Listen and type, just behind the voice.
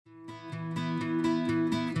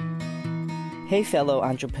Hey fellow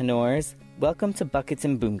entrepreneurs, welcome to Buckets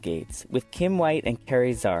and Boomgates with Kim White and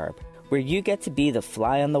Carrie Zarb, where you get to be the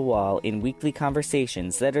fly on the wall in weekly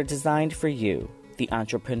conversations that are designed for you, the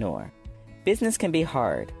entrepreneur. Business can be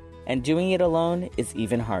hard, and doing it alone is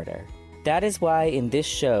even harder. That is why in this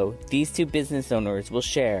show, these two business owners will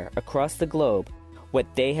share across the globe what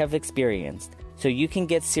they have experienced so you can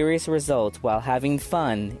get serious results while having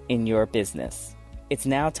fun in your business. It's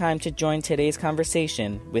now time to join today's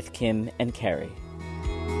conversation with Kim and Carrie.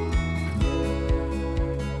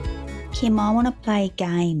 Kim, I want to play a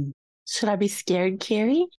game. Should I be scared,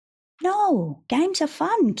 Carrie? No, games are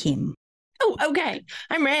fun, Kim. Oh, okay.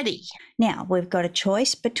 I'm ready. Now, we've got a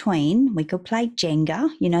choice between, we could play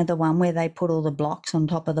Jenga, you know, the one where they put all the blocks on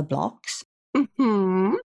top of the blocks.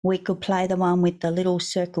 Mm-hmm. We could play the one with the little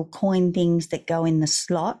circle coin things that go in the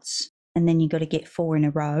slots, and then you got to get 4 in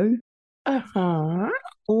a row. Uh-huh.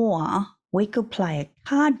 Or we could play a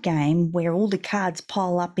card game where all the cards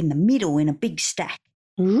pile up in the middle in a big stack.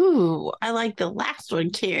 Ooh, I like the last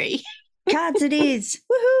one, Carrie. Cards it is.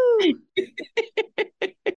 Woohoo!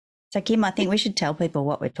 So, Kim, I think we should tell people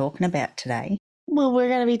what we're talking about today. Well, we're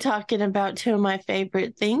going to be talking about two of my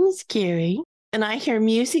favorite things, Carrie. And I hear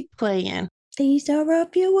music playing. These are a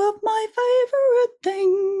few of my favorite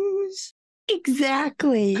things.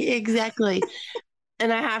 Exactly.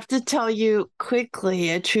 And I have to tell you quickly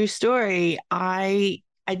a true story. I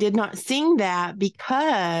did not sing that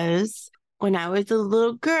because when I was a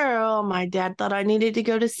little girl, my dad thought I needed to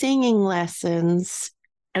go to singing lessons.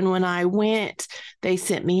 And when I went, they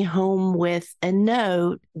sent me home with a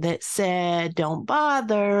note that said, "Don't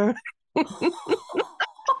bother."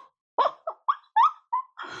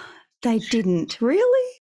 They didn't,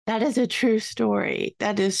 really? That is a true story.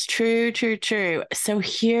 That is true. So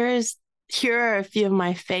here are a few of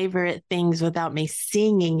my favorite things without me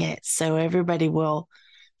singing it, so everybody will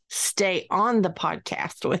stay on the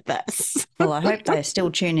podcast with us. Well, I hope they're still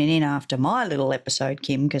tuning in after my little episode,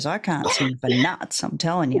 Kim, because I can't sing for nuts, I'm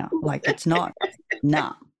telling you. Like, it's not,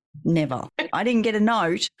 never. I didn't get a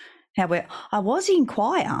note. However, I was in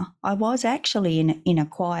choir. I was actually in a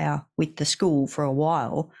choir with the school for a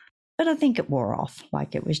while, but I think it wore off.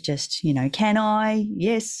 Like, it was just, you know, can I?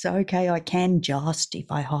 Yes, okay, I can, just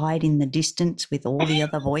if I hide in the distance with all the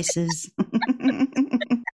other voices.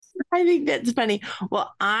 I think that's funny.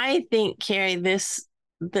 Well, I think, Carrie,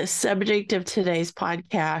 the subject of today's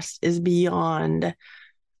podcast is beyond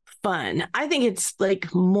fun. I think it's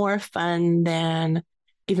like more fun than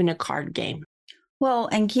even a card game. Well,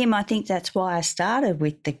 and Kim, I think that's why I started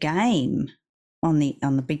with the game on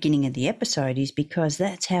the beginning of the episode, is because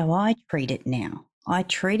that's how I treat it now. I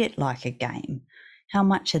treat it like a game. How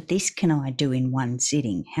much of this can I do in one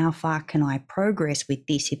sitting? How far can I progress with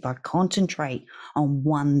this if I concentrate on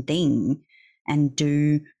one thing and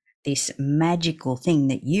do this magical thing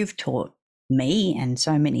that you've taught me and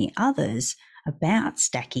so many others about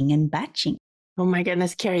stacking and batching? Oh my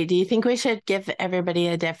goodness, Carrie, do you think we should give everybody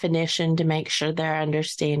a definition to make sure they're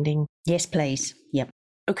understanding? Yes, please. Yep.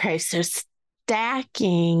 Okay, so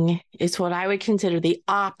stacking is what I would consider the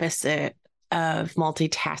opposite of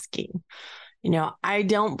multitasking. You know, I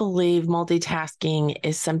don't believe multitasking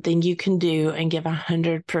is something you can do and give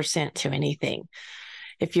 100% to anything.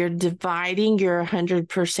 If you're dividing your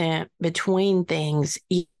 100% between things,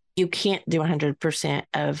 you can't do 100%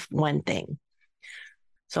 of one thing.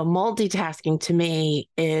 So multitasking to me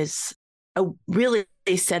is really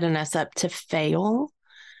setting us up to fail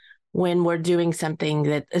when we're doing something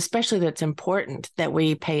that, especially that's important, that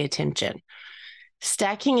we pay attention.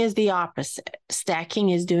 Stacking is the opposite. Stacking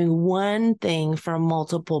is doing one thing for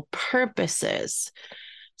multiple purposes.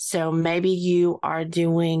 So maybe you are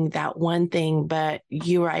doing that one thing, but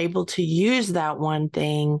you are able to use that one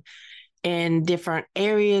thing in different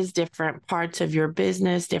areas, different parts of your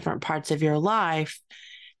business, different parts of your life.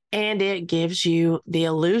 And it gives you the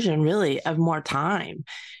illusion, really, of more time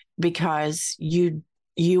because you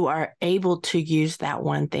are able to use that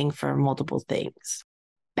one thing for multiple things.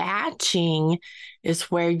 Batching is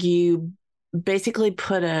where you basically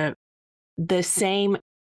put the same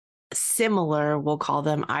similar, we'll call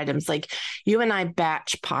them items. Like you and I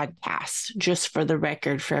batch podcasts, just for the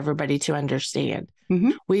record, for everybody to understand.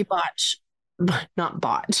 Mm-hmm. We batch.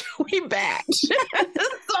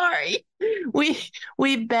 Sorry.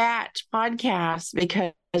 We batch podcasts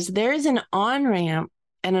because there's an on-ramp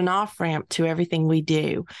and an off-ramp to everything we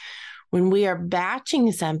do. When we are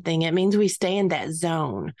batching something, it means we stay in that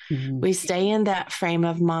zone. Mm-hmm. We stay in that frame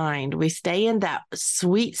of mind. We stay in that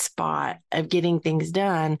sweet spot of getting things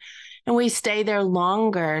done. And we stay there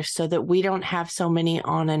longer so that we don't have so many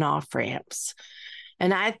on and off ramps.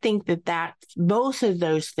 And I think that both of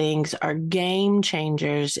those things are game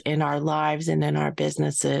changers in our lives and in our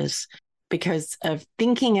businesses because of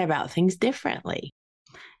thinking about things differently.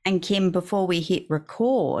 And Kim, before we hit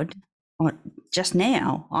record, just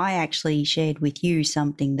now, I actually shared with you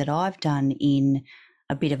something that I've done in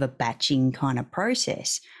a bit of a batching kind of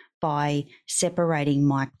process by separating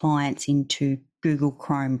my clients into Google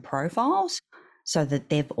Chrome profiles so that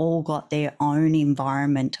they've all got their own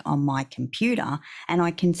environment on my computer and I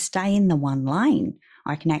can stay in the one lane.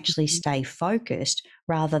 I can actually stay focused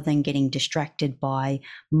rather than getting distracted by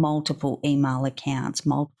multiple email accounts,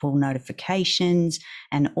 multiple notifications,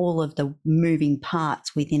 and all of the moving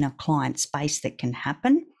parts within a client space that can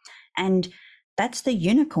happen. And that's the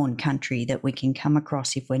unicorn country that we can come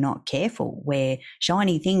across if we're not careful, where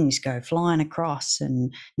shiny things go flying across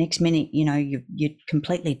and next minute, you're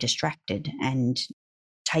completely distracted and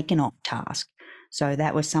taken off task. So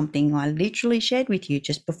that was something I literally shared with you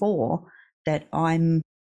just before that I'm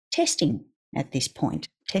testing at this point,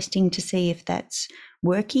 testing to see if that's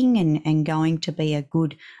working and going to be a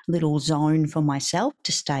good little zone for myself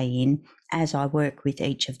to stay in as I work with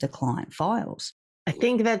each of the client files. I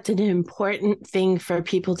think that's an important thing for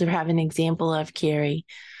people to have an example of, Carrie,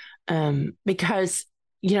 because,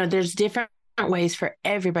 there's different ways for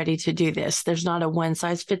everybody to do this. There's not a one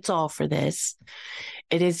size fits all for this.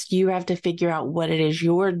 It is, you have to figure out what it is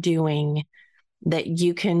you're doing that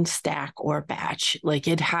you can stack or batch. Like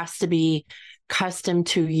it has to be custom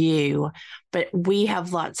to you, but we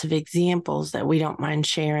have lots of examples that we don't mind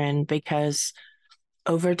sharing because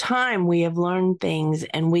over time we have learned things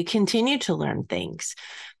and we continue to learn things.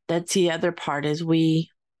 That's the other part is we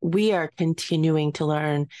are continuing to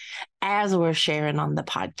learn as we're sharing on the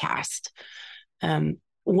podcast.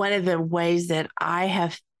 One of the ways that I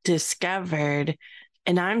have discovered,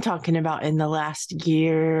 and I'm talking about in the last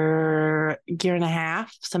year and a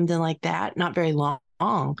half, something like that, not very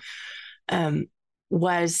long,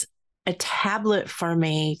 was a tablet for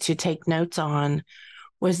me to take notes on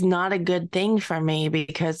was not a good thing for me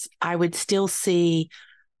because I would still see,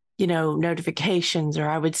 notifications or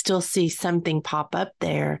I would still see something pop up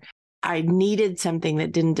there. I needed something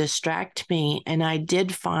that didn't distract me. And I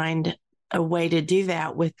did find a way to do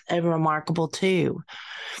that with a Remarkable 2.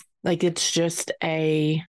 Like it's just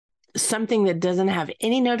something that doesn't have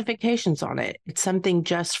any notifications on it. It's something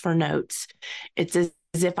just for notes. It's as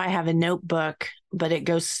if I have a notebook, but it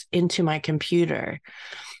goes into my computer.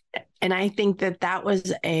 And I think that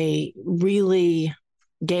was a really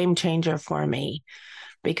game changer for me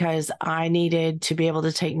because I needed to be able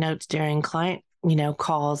to take notes during client,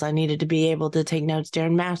 calls. I needed to be able to take notes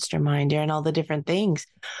during mastermind, during all the different things.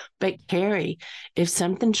 But Carrie, if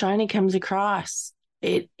something shiny comes across,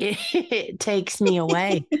 it takes me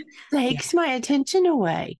away, takes my attention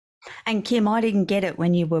away. And Kim, I didn't get it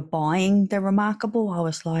when you were buying the Remarkable. I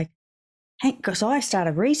was like, because I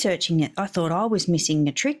started researching it, I thought I was missing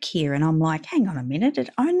a trick here. And I'm like, hang on a minute, it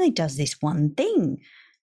only does this one thing.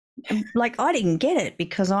 Like I didn't get it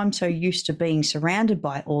because I'm so used to being surrounded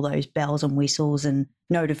by all those bells and whistles and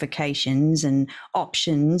notifications and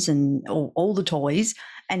options and all the toys.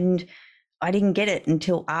 And I didn't get it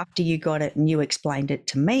until after you got it and you explained it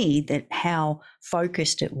to me that how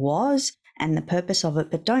focused it was and the purpose of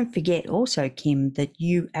it. But don't forget also, Kim, that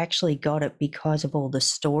you actually got it because of all the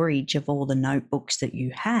storage of all the notebooks that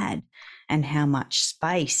you had and how much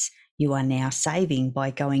space you are now saving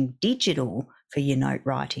by going digital for your note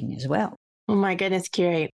writing as well. Oh my goodness,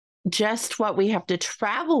 Carrie, just what we have to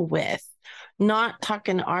travel with, not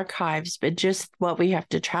talking archives, but just what we have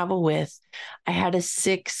to travel with. I had a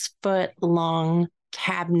 6-foot long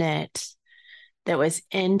cabinet that was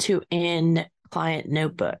end-to-end client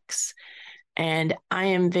notebooks. And I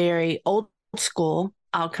am very old school.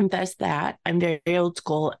 I'll confess that. I'm very old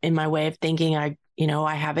school in my way of thinking. I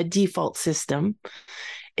have a default system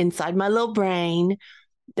inside my little brain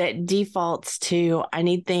that defaults to, I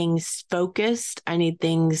need things focused. I need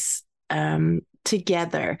things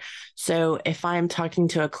together. So if I'm talking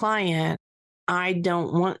to a client, I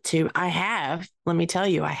don't want to, let me tell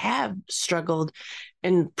you, I have struggled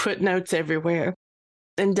and put notes everywhere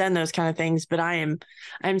and done those kind of things, but I'm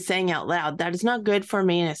saying out loud, that is not good for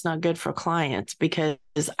me and it's not good for clients because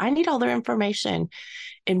I need all their information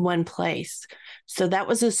in one place. So that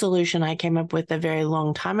was a solution I came up with a very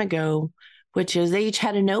long time ago, which is they each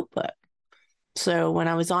had a notebook. So when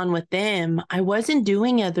I was on with them, I wasn't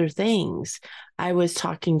doing other things. I was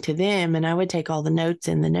talking to them and I would take all the notes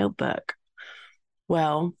in the notebook.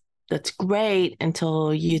 Well, that's great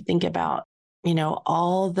until you think about,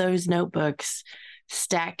 all those notebooks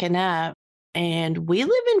stacking up. And we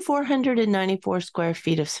live in 494 square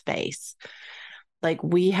feet of space. Like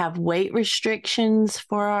we have weight restrictions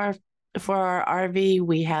for our RV.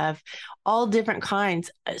 We have all different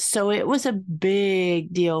kinds. So it was a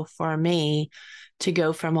big deal for me to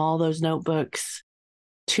go from all those notebooks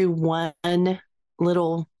to one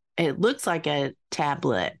little, it looks like a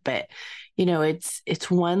tablet, but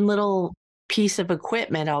it's one little piece of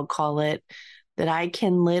equipment, I'll call it, that I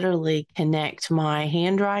can literally connect my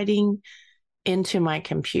handwriting into my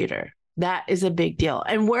computer. That is a big deal.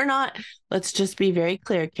 And let's just be very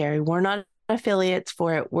clear, Carrie, we're not affiliates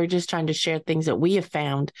for it. We're just trying to share things that we have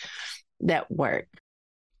found that work.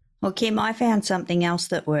 Well, Kim, I found something else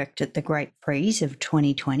that worked at the Great Freeze of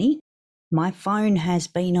 2020. My phone has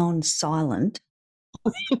been on silent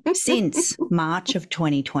since March of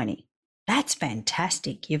 2020. That's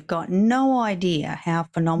fantastic. You've got no idea how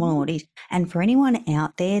phenomenal it is. And for anyone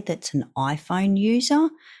out there that's an iPhone user,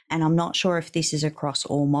 and I'm not sure if this is across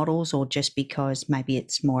all models or just because maybe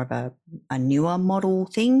it's more of a newer model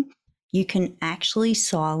thing, you can actually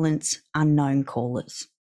silence unknown callers.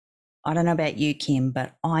 I don't know about you, Kim,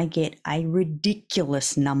 but I get a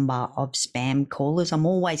ridiculous number of spam callers. I'm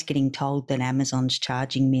always getting told that Amazon's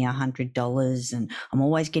charging me $100, and I'm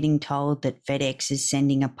always getting told that FedEx is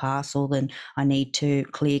sending a parcel and I need to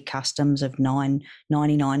clear customs of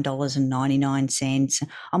 $99.99.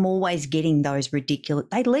 I'm always getting those ridiculous,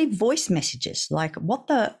 they leave voice messages like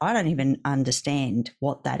I don't even understand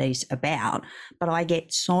what that is about, but I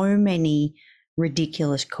get so many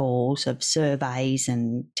ridiculous calls of surveys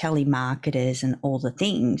and telemarketers and all the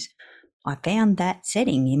things. I found that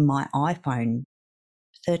setting in my iPhone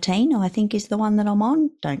 13, I think is the one that I'm on.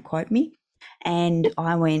 Don't quote me. And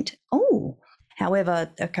I went, oh. However,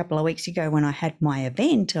 a couple of weeks ago when I had my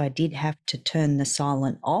event, I did have to turn the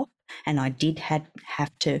silent off, and I did have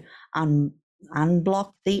to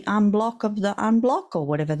unblock the unblock of the unblock or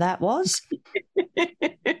whatever that was.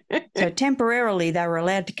 So temporarily they were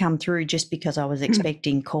allowed to come through just because I was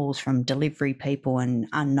expecting calls from delivery people and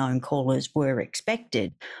unknown callers were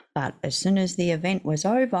expected. But as soon as the event was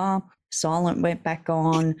over, silent went back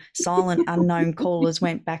on, silent unknown callers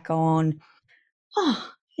went back on.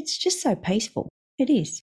 Oh, it's just so peaceful. It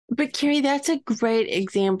is. But Carrie, that's a great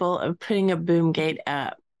example of putting a boom gate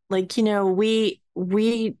up. Like, we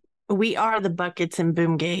are the Buckets and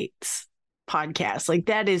Boom Gates podcast. Like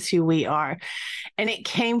that is who we are. And it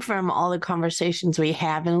came from all the conversations we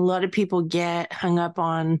have. And a lot of people get hung up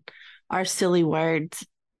on our silly words.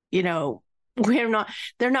 They're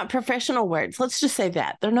not professional words. Let's just say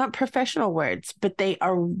that they're not professional words, but they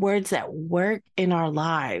are words that work in our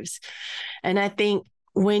lives. And I think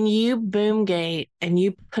when you boom gate and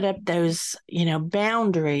you put up those,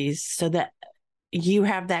 boundaries so that you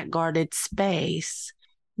have that guarded space,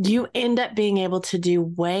 you end up being able to do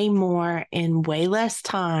way more in way less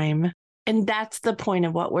time. And that's the point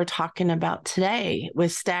of what we're talking about today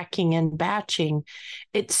with stacking and batching.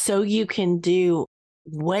 It's so you can do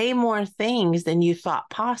way more things than you thought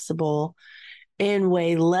possible in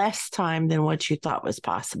way less time than what you thought was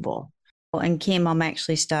possible. And Kim, I'm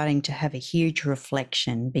actually starting to have a huge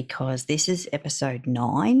reflection because this is episode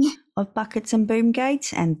 9 of Buckets and Boom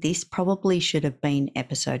Gates, and this probably should have been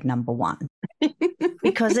episode number 1.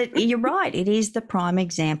 Because you're right, it is the prime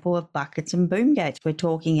example of Buckets and Boom Gates. We're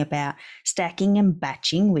talking about stacking and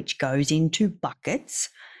batching, which goes into buckets,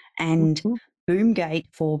 and Boomgate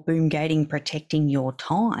for boom gating, protecting your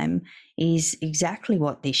time is exactly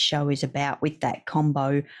what this show is about with that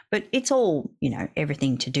combo. But it's all,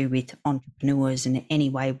 everything to do with entrepreneurs and any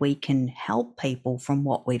way we can help people from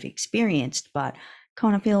what we've experienced. But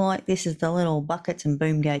kind of feel like this is the little Buckets and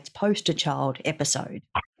Boom Gates poster child episode.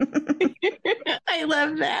 I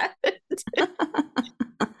love that.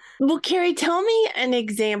 Well, Carrie, tell me an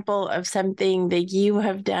example of something that you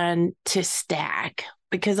have done to stack,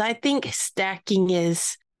 because I think stacking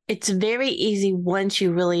it's very easy once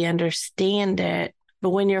you really understand it. But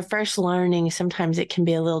when you're first learning, sometimes it can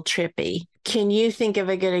be a little trippy. Can you think of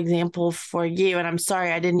a good example for you? And I'm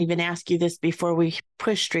sorry, I didn't even ask you this before we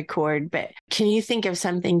pushed record, but can you think of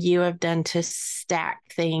something you have done to stack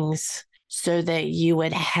things so that you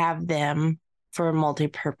would have them for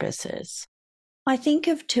multi-purposes? I think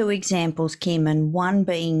of 2 examples, Kim, and one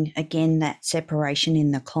being, again, that separation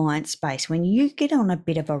in the client space. When you get on a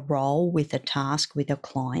bit of a roll with a task with a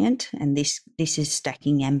client, and this is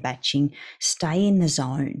stacking and batching, stay in the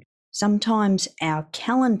zone. Sometimes our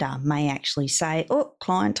calendar may actually say, oh,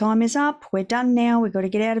 client time is up, we're done now, we've got to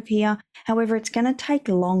get out of here. However, it's going to take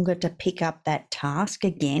longer to pick up that task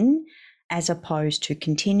again, as opposed to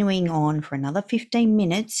continuing on for another 15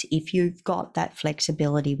 minutes if you've got that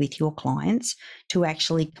flexibility with your clients to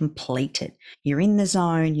actually complete it. You're in the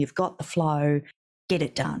zone, you've got the flow, get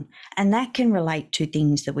it done. And that can relate to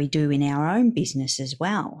things that we do in our own business as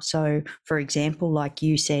well. So, for example, like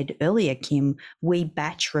you said earlier, Kim, we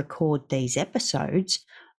batch record these episodes.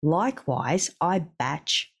 Likewise, I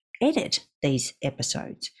batch edit these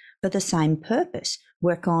episodes for the same purpose.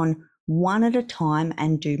 Work on one at a time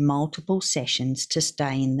and do multiple sessions to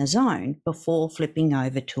stay in the zone before flipping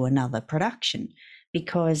over to another production,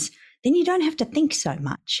 because then you don't have to think so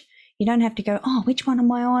much. You don't have to go, oh, which one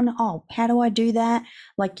am I on? Oh, how do I do that?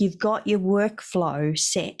 Like, you've got your workflow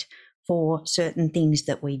set for certain things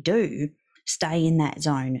that we do. Stay in that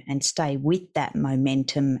zone and stay with that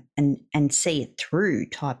momentum and see it through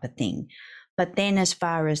type of thing. But then as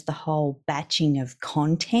far as the whole batching of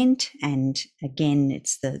content, and again,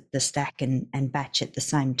 it's the stack and batch at the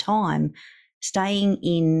same time, staying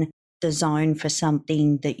in the zone for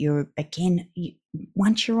something that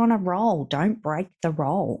once you're on a roll, don't break the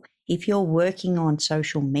roll. If you're working on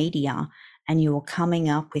social media and you're coming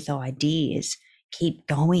up with ideas, keep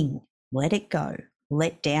going, let it go.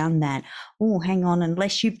 Let down that, oh, hang on,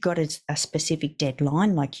 unless you've got a specific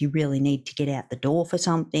deadline, like you really need to get out the door for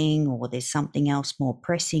something, or there's something else more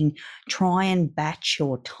pressing, try and batch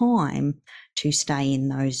your time to stay in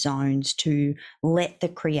those zones, to let the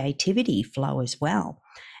creativity flow as well.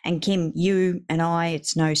 And Kim, you and I,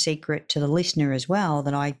 it's no secret to the listener as well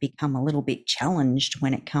that I become a little bit challenged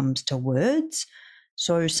when it comes to words.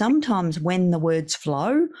 So sometimes when the words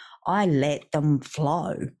flow, I let them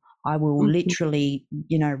flow. I will literally,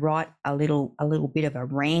 write a little bit of a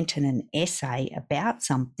rant and an essay about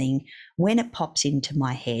something when it pops into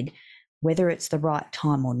my head, whether it's the right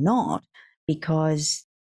time or not, because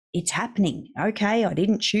it's happening. Okay, I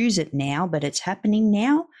didn't choose it now, but it's happening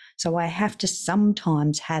now. So I have to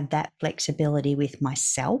sometimes have that flexibility with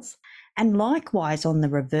myself. And likewise, on the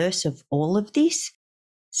reverse of all of this,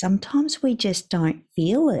 sometimes we just don't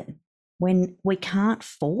feel it when we can't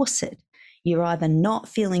force it. You're either not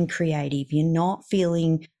feeling creative, you're not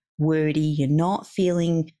feeling wordy, you're not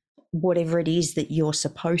feeling whatever it is that you're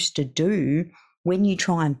supposed to do. When you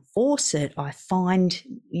try and force it, I find,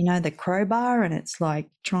 the crowbar, and it's like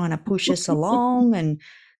trying to push us along, and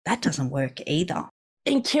that doesn't work either.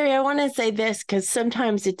 And Carrie, I want to say this because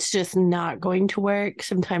sometimes it's just not going to work.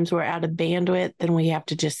 Sometimes we're out of bandwidth and we have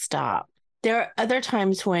to just stop. There are other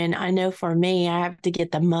times when I know for me, I have to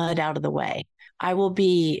get the mud out of the way. I will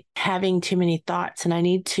be having too many thoughts and I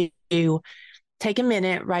need to take a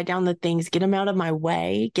minute, write down the things, get them out of my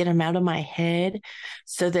way, get them out of my head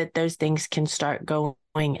so that those things can start going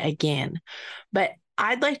again. But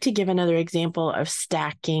I'd like to give another example of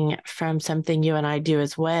stacking from something you and I do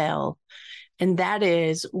as well. And that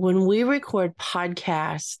is when we record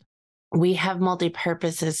podcasts, we have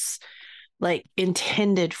multi-purposes like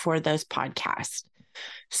intended for those podcasts.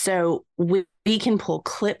 So we can pull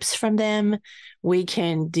clips from them. We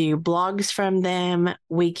can do blogs from them.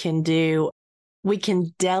 We can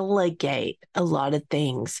delegate a lot of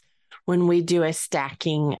things when we do a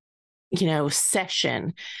stacking,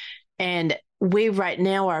 session. And we right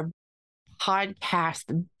now are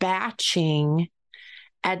podcast batching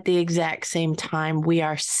at the exact same time we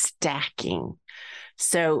are stacking.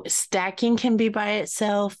 So stacking can be by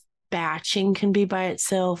itself. Batching can be by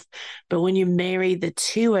itself, but when you marry the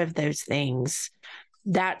two of those things,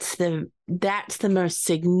 that's the most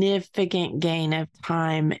significant gain of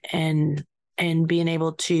time and being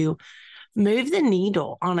able to move the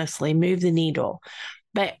needle, honestly, move the needle.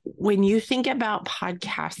 But when you think about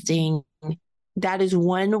podcasting, that is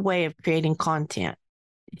one way of creating content.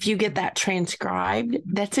 If you get that transcribed,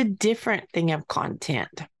 that's a different thing of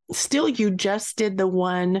content. Still, you just did the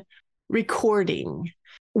one recording.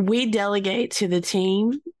 We delegate to the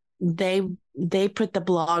team. They put the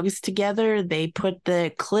blogs together. They put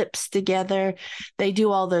the clips together. They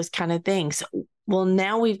do all those kind of things. Well,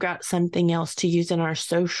 now we've got something else to use in our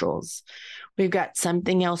socials. We've got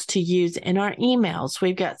something else to use in our emails.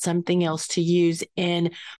 We've got something else to use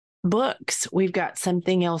in books. We've got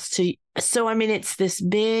something else to. So, it's this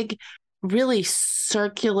big, really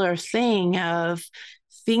circular thing of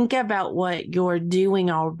think about what you're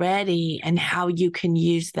doing already and how you can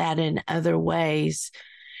use that in other ways.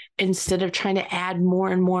 Instead of trying to add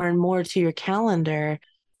more and more and more to your calendar,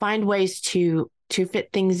 find ways to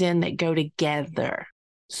fit things in that go together.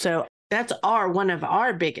 So that's one of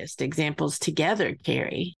our biggest examples together,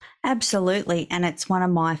 Carrie. Absolutely. And it's one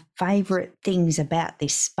of my favorite things about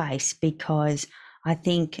this space because I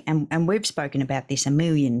think, and we've spoken about this a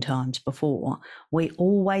million times before, we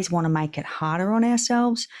always want to make it harder on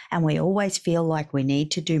ourselves and we always feel like we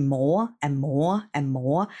need to do more and more and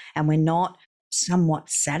more, and we're not somewhat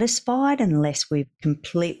satisfied unless we've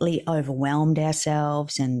completely overwhelmed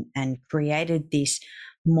ourselves and created this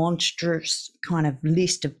monstrous kind of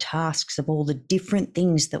list of tasks of all the different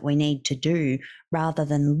things that we need to do, rather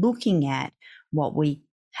than looking at what we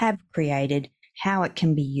have created, how it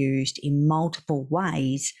can be used in multiple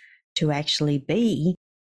ways to actually be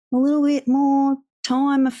a little bit more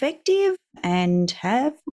time effective and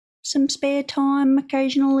have some spare time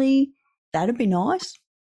occasionally. That'd be nice.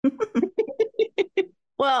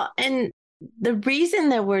 Well, and the reason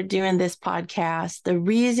that we're doing this podcast, the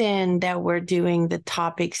reason that we're doing the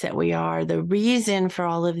topics that we are, the reason for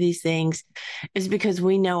all of these things is because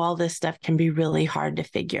we know all this stuff can be really hard to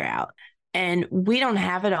figure out. And we don't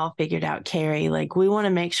have it all figured out, Carrie. Like, we want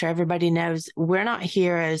to make sure everybody knows we're not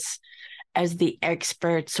here as the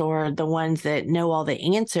experts or the ones that know all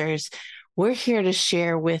the answers. We're here to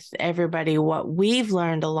share with everybody what we've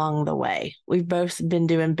learned along the way. We've both been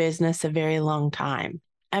doing business a very long time.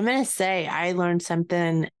 I'm going to say I learned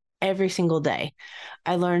something every single day.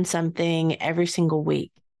 I learned something every single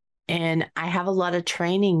week. And I have a lot of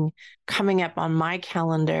training coming up on my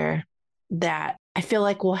calendar that I feel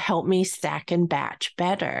like will help me stack and batch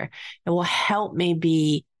better. It will help me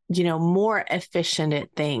be, more efficient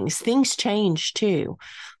at things. Things change too.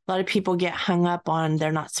 A lot of people get hung up on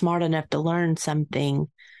they're not smart enough to learn something.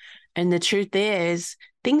 And the truth is,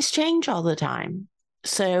 things change all the time.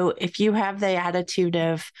 So if you have the attitude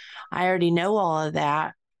of, I already know all of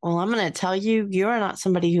that, well, I'm going to tell you, you're not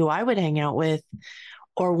somebody who I would hang out with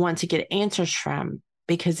or want to get answers from.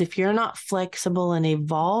 Because if you're not flexible and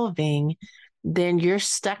evolving, then you're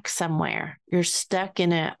stuck somewhere. You're stuck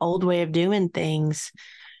in an old way of doing things.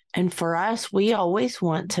 And for us, we always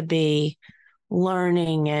want to be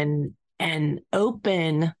learning and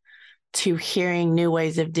open to hearing new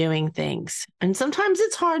ways of doing things. And sometimes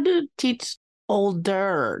it's hard to teach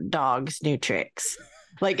older dogs new tricks.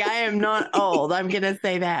 Like, I am not old, I'm going to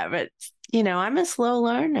say that, but I'm a slow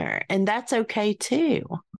learner, and that's okay too.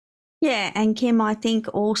 Yeah. And Kim, I think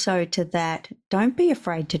also to that, don't be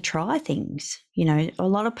afraid to try things. A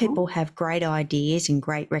lot of people have great ideas and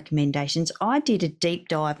great recommendations. I did a deep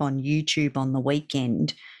dive on YouTube on the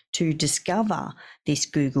weekend to discover this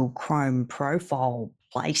Google Chrome profile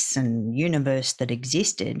place and universe that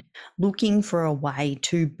existed, looking for a way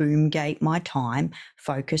to boomgate my time,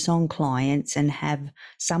 focus on clients, and have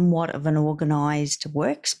somewhat of an organized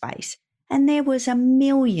workspace. And there was a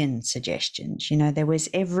million suggestions. There was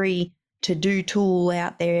every to-do tool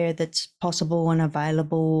out there that's possible and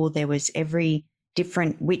available. There was every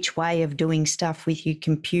different which way of doing stuff with your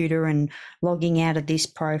computer and logging out of this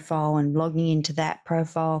profile and logging into that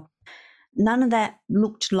profile. None of that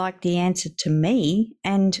looked like the answer to me.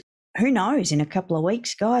 And who knows, in a couple of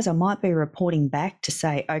weeks, guys, I might be reporting back to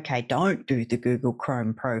say, okay, don't do the Google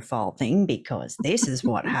Chrome profile thing because this is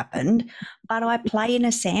what happened. But I play in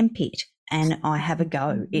a sandpit and I have a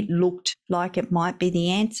go. It looked like it might be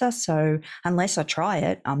the answer. So unless I try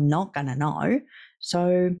it, I'm not going to know.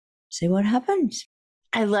 So see what happens.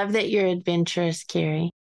 I love that you're adventurous,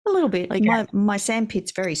 Carrie. A little bit. Like my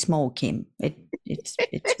sandpit's very small, Kim. It's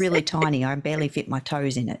really tiny. I barely fit my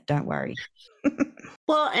toes in it. Don't worry.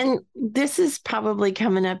 Well, and this is probably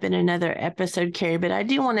coming up in another episode, Carrie, but I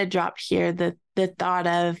do want to drop here the thought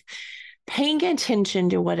of paying attention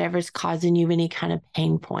to whatever's causing you any kind of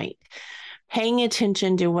pain point. Paying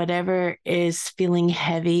attention to whatever is feeling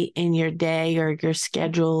heavy in your day or your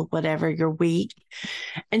schedule, whatever, your week,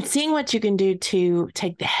 and seeing what you can do to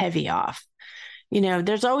take the heavy off.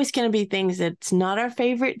 There's always going to be things that's not our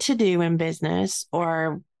favorite to do in business,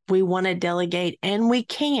 or we want to delegate and we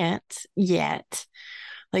can't yet.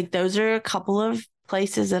 Like, those are a couple of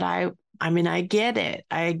places that I get it.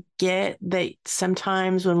 I get that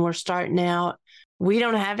sometimes when we're starting out, we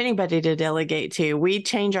don't have anybody to delegate to. We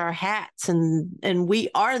change our hats and we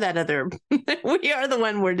are that other, we are the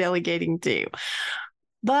one we're delegating to.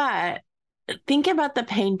 But think about the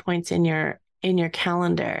pain points in your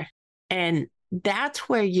calendar, and that's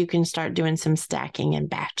where you can start doing some stacking and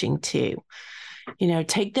batching too.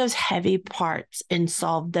 Take those heavy parts and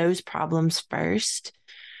solve those problems first,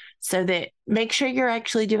 so that make sure you're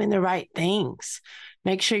actually doing the right things.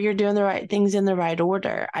 Make sure you're doing the right things in the right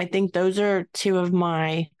order. I think those are two of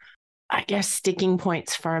my, sticking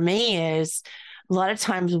points for me. Is a lot of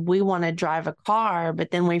times we want to drive a car, but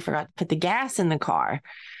then we forgot to put the gas in the car.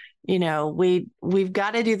 We've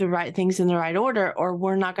got to do the right things in the right order, or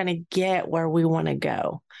we're not going to get where we want to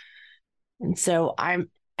go. And so I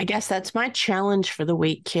guess that's my challenge for the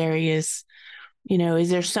week, Carrie, is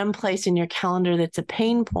there some place in your calendar that's a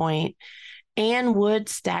pain point, and would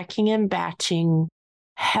stacking and batching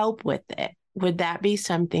help with it? would that be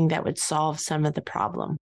something that would solve some of the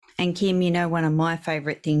problem? And Kim, one of my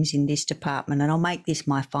favourite things in this department, and I'll make this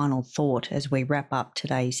my final thought as we wrap up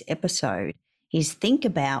today's episode, is think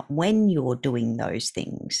about when you're doing those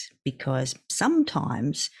things, because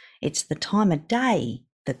sometimes it's the time of day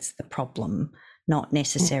that's the problem, not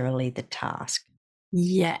necessarily the task.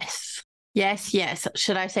 Yes. Yes, yes.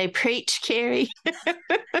 Should I say preach, Carrie?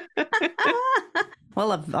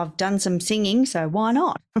 Well, I've done some singing, so why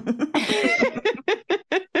not?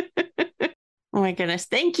 Oh my goodness.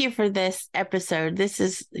 Thank you for this episode. This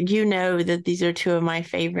is, that these are two of my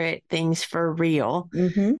favorite things for real.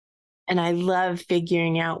 Mm-hmm. And I love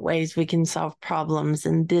figuring out ways we can solve problems.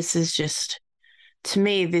 And this is just, to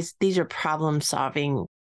me, these are problem solving,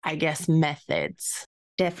 I guess, methods.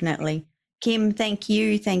 Definitely. Kim, thank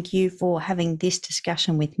you. Thank you for having this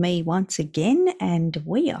discussion with me once again. And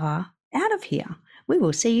we are out of here. We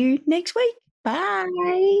will see you next week.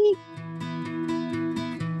 Bye.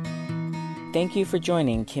 Thank you for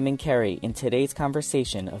joining Kim and Carrie in today's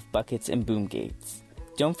conversation of Buckets and Boom Gates.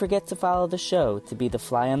 Don't forget to follow the show to be the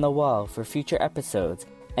fly on the wall for future episodes,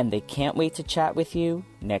 and they can't wait to chat with you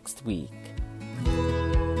next week.